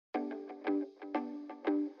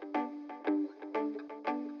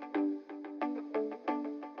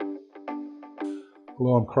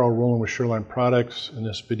Hello, I'm Carl Rowland with Sherline Products. In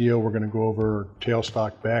this video we're going to go over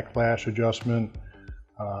tailstock backlash adjustment,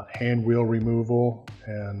 hand wheel removal,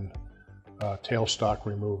 and tailstock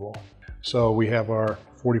removal. So we have our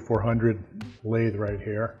 4400 lathe right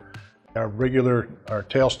here. Our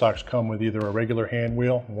tailstocks come with either a regular hand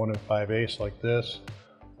wheel, 1 5/8 like this,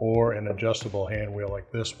 or an adjustable hand wheel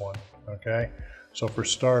like this one. Okay, so for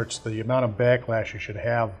starts, the amount of backlash you should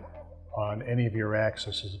have on any of your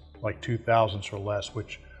axes is like 2 thousandths or less,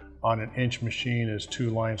 which on an inch machine is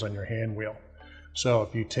 2 lines on your hand wheel. So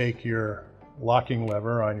if you take your locking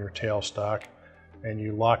lever on your tailstock and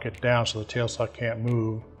you lock it down so the tailstock can't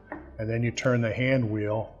move, and then you turn the hand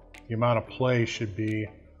wheel, the amount of play should be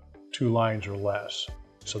 2 lines or less.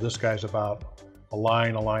 So this guy's about a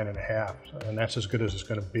line and a half, and that's as good as it's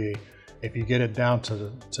going to be. If you get it down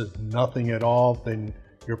to nothing at all, then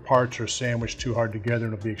your parts are sandwiched too hard together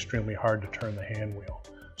and it'll be extremely hard to turn the hand wheel.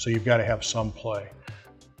 So you've got to have some play.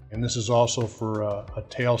 And this is also for a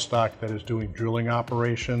tailstock that is doing drilling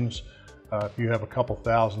operations. If you have a couple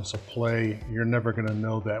thousandths of play, you're never going to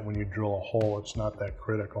know that when you drill a hole. It's not that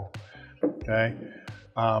critical. Okay.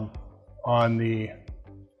 On the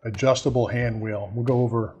adjustable hand wheel, we'll go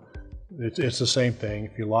over, it's the same thing.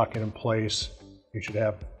 If you lock it in place, you should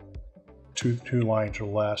have two lines or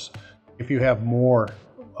less. If you have more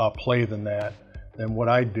play than that, then what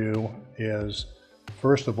I do is,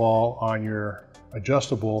 first of all, on your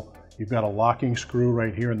adjustable, you've got a locking screw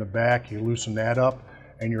right here in the back. You loosen that up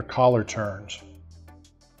and your collar turns.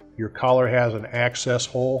 Your collar has an access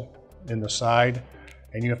hole in the side,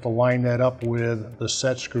 and you have to line that up with the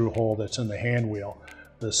set screw hole that's in the hand wheel.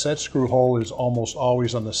 The set screw hole is almost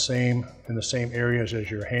always in the same areas as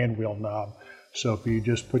your hand wheel knob. So if you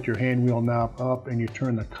just put your hand wheel knob up and you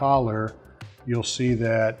turn the collar, you'll see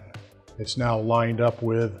that it's now lined up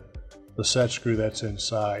with the set screw that's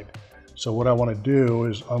inside. So what I want to do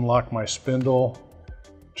is unlock my spindle,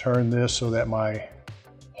 turn this so that my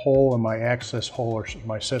hole and my access hole, or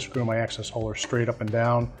my set screw and my access hole, are straight up and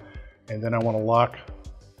down, and then I want to lock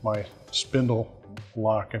my spindle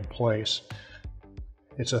lock in place.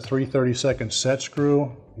 It's a 3/32 set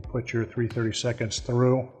screw. You put your 3/32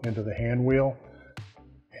 through into the hand wheel,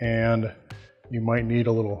 and you might need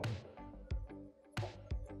a little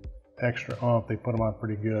extra oomph. They put them on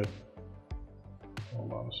pretty good.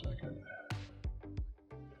 Hold on a second.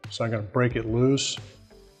 So I'm going to break it loose.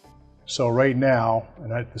 So right now,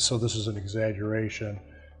 so this is an exaggeration,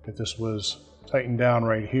 if this was tightened down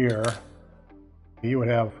right here, you would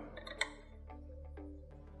have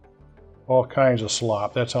all kinds of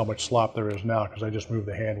slop. That's how much slop there is now because I just moved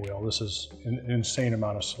the hand wheel. This is an insane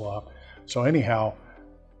amount of slop. So anyhow,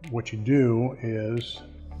 what you do is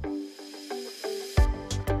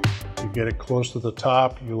you get it close to the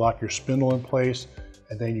top, you lock your spindle in place,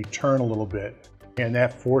 and then you turn a little bit. And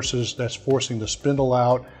that's forcing the spindle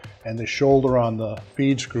out, and the shoulder on the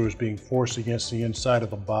feed screw is being forced against the inside of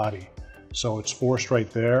the body. So it's forced right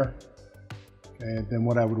there. And then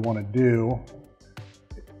what I would want to do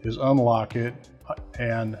is unlock it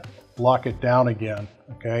and lock it down again,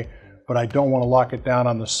 okay? But I don't want to lock it down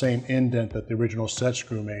on the same indent that the original set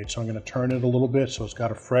screw made. So I'm going to turn it a little bit so it's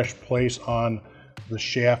got a fresh place on the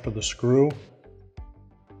shaft of the screw.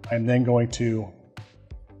 I'm then going to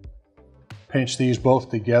pinch these both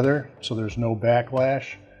together so there's no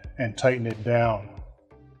backlash and tighten it down.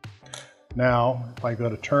 Now, if I go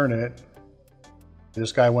to turn it,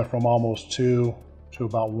 this guy went from almost 2 to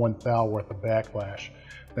about 1 thou worth of backlash.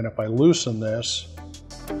 Then if I loosen this,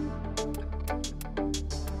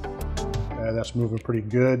 that's moving pretty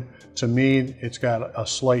good. To me, it's got a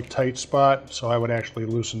slight tight spot, so I would actually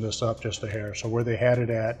loosen this up just a hair. So where they had it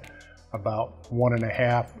at about 1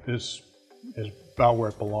 1/2 is about where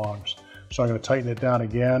it belongs. So I'm going to tighten it down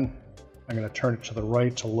again. I'm going to turn it to the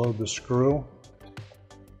right to load the screw.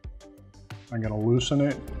 I'm going to loosen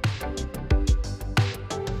it.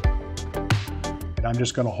 And I'm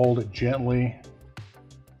just going to hold it gently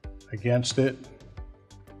against it.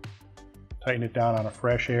 Tighten it down on a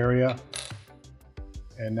fresh area.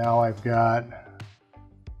 And now I've got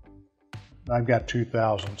 2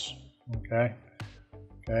 thousandths, okay?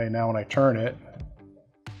 Okay, now when I turn it,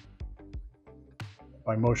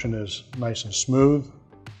 my motion is nice and smooth,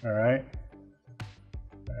 all right?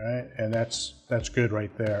 All right, and that's good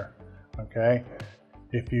right there, okay?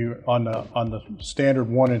 If you, on the standard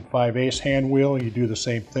 1 5/8 hand wheel, you do the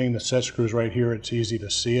same thing. The set screw's right here, it's easy to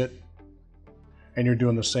see it. And you're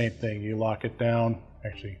doing the same thing. You lock it down,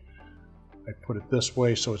 actually, I put it this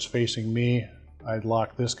way so it's facing me. I'd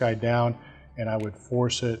lock this guy down and I would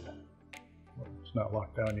force it. It's not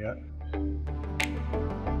locked down yet.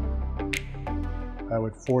 I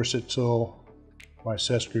would force it till my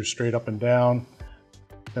set screw straight up and down.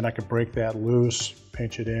 Then I could break that loose,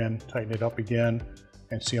 pinch it in, tighten it up again,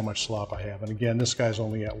 and see how much slop I have. And again, this guy's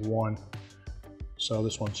only at 1, so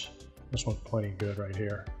this one's plenty good right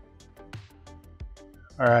here.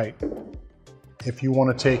 All right, if you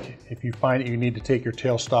find that you need to take your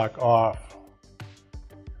tailstock off,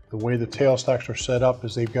 the way the tailstocks are set up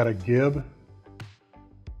is they've got a gib.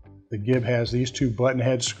 The gib has these 2 button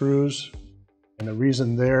head screws, and the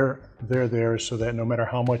reason they're there is so that no matter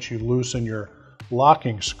how much you loosen your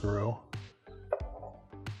locking screw,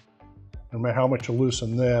 no matter how much you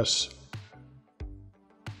loosen this,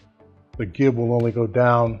 the gib will only go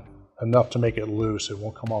down enough to make it loose. It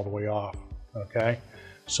won't come all the way off, okay?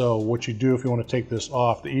 So what you do if you want to take this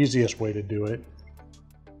off, the easiest way to do it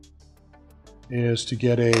is to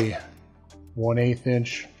get a 1/8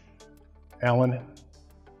 inch Allen.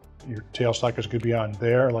 Your tailstock is going to be on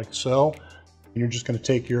there like so. You're just going to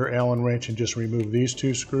take your Allen wrench and just remove these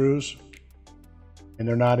 2 screws. And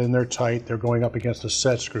they're not in there tight, they're going up against the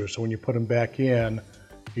set screw. So when you put them back in,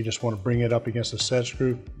 you just want to bring it up against the set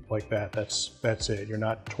screw like that. That's it. You're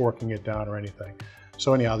not torquing it down or anything.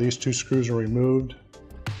 So anyhow, these 2 screws are removed.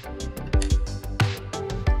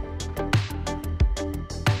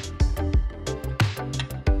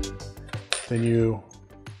 Then you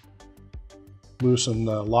loosen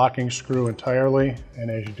the locking screw entirely, and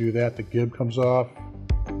as you do that, the gib comes off.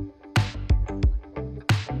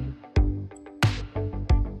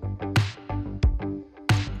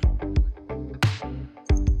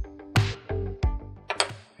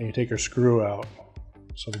 And you take your screw out.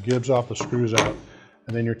 So the gib's off, the screw's out,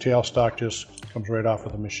 and then your tailstock just comes right off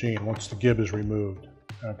of the machine once the gib is removed,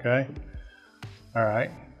 okay? All right,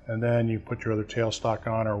 and then you put your other tailstock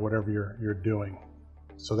on or whatever you're doing.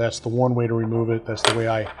 So that's the one way to remove it. That's the way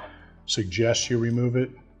I suggest you remove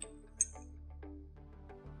it.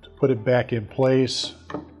 To put it back in place,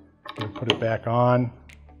 you put it back on,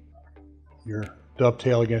 your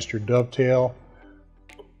dovetail against your dovetail,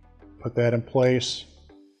 put that in place,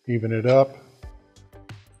 even it up,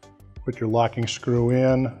 put your locking screw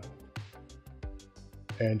in,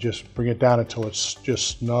 and just bring it down until it's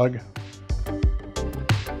just snug.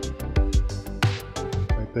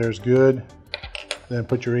 Right there's good. Then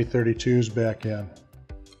put your 832s back in.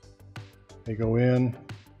 They go in,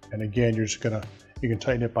 and again, you can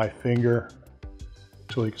tighten it by finger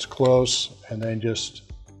until it's close, and then just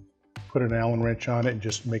put an Allen wrench on it and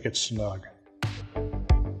just make it snug.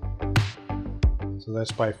 So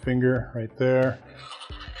that's by finger right there.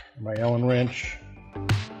 My Allen wrench.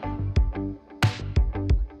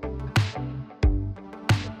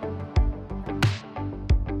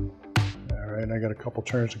 All right, I got a couple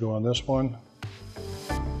turns to go on this one.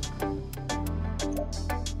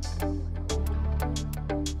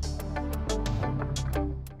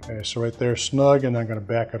 Okay, so right there, snug, and I'm going to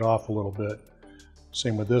back it off a little bit.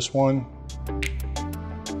 Same with this one. I'm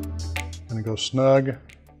going to go snug,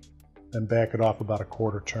 then back it off about a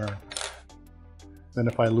 1/4 turn. Then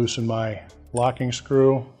if I loosen my locking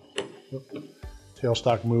screw,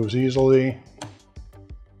 tailstock moves easily,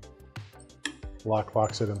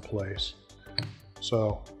 locks it in place.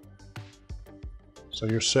 So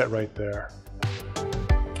you're set right there.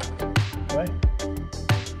 Okay.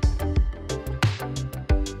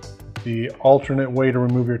 The alternate way to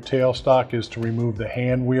remove your tailstock is to remove the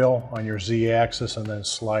hand wheel on your Z-axis and then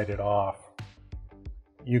slide it off.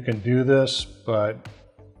 You can do this, but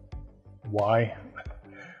why?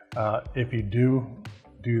 If you do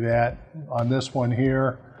that on this one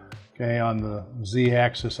here, okay, on the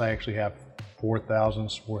Z-axis I actually have 4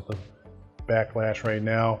 thousandths worth of backlash right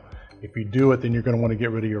now. If you do it, then you're going to want to get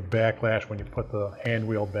rid of your backlash when you put the hand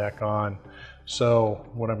wheel back on. So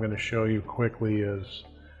what I'm going to show you quickly is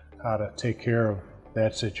how to take care of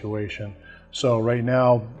that situation. So right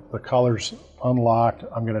now the collar's unlocked.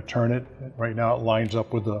 I'm going to turn it. Right now it lines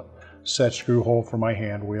up with the set screw hole for my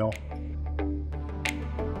hand wheel.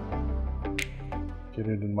 Get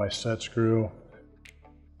it in my set screw,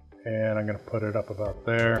 and I'm going to put it up about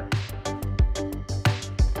there.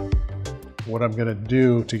 What I'm going to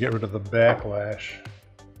do to get rid of the backlash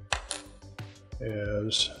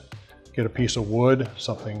is get a piece of wood,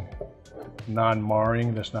 something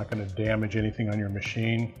non-marring that's not going to damage anything on your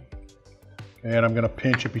machine, and I'm going to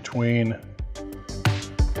pinch it between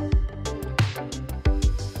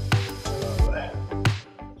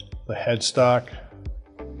the headstock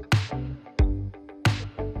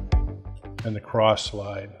and the cross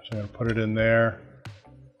slide. So I'm going to put it in there,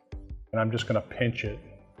 and I'm just going to pinch it.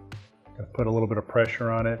 I'm going to put a little bit of pressure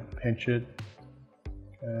on it, pinch it,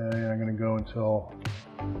 and I'm going to go until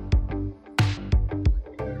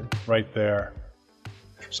right there.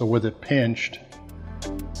 So with it pinched,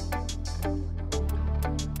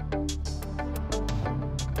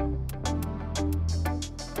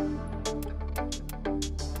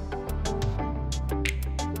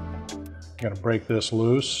 I'm going to break this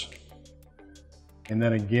loose. And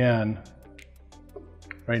then again,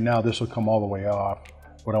 right now this will come all the way off.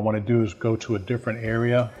 What I want to do is go to a different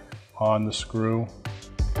area on the screw.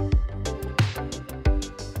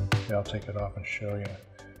 Yeah, I'll take it off and show you.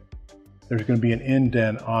 There's going to be an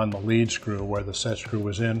indent on the lead screw where the set screw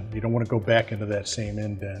was in. You don't want to go back into that same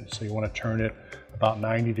indent, so you want to turn it about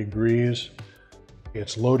 90 degrees.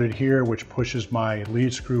 It's loaded here, which pushes my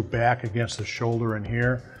lead screw back against the shoulder in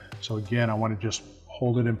here. So again, I want to just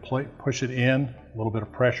hold it in place, push it in, a little bit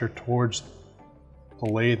of pressure towards the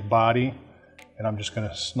lathe body, and I'm just going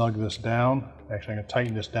to snug this down. Actually, I'm going to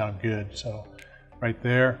tighten this down good. So right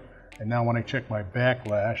there, and now when I check my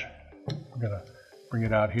backlash, I'm going to bring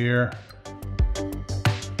it out here.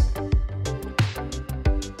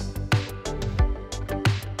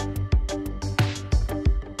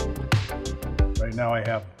 Right now I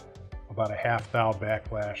have about a half thou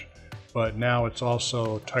backlash, but now it's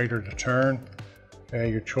also tighter to turn.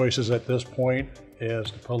 Okay, your choices at this point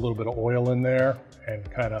is to put a little bit of oil in there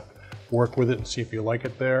and kind of work with it and see if you like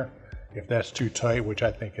it there. If that's too tight, which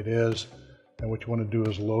I think it is, then what you want to do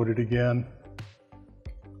is load it again.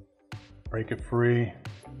 Break it free.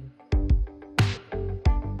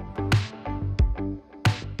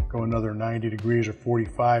 Go another 90 degrees or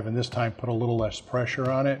 45, and this time put a little less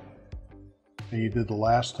pressure on it than you did the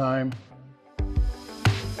last time.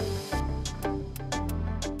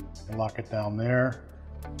 And lock it down there.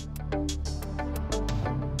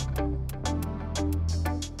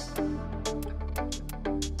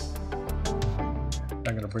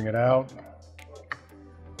 I'm going to bring it out.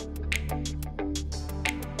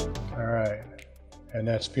 All right, and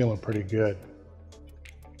that's feeling pretty good.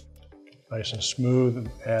 Nice and smooth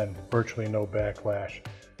and virtually no backlash.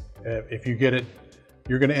 If you get it,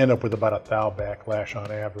 you're going to end up with about a thou backlash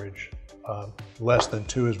on average. Less than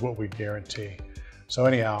 2 is what we guarantee. So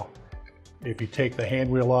anyhow, if you take the hand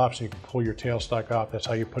wheel off so you can pull your tailstock off, that's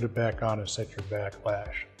how you put it back on and set your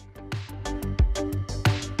backlash.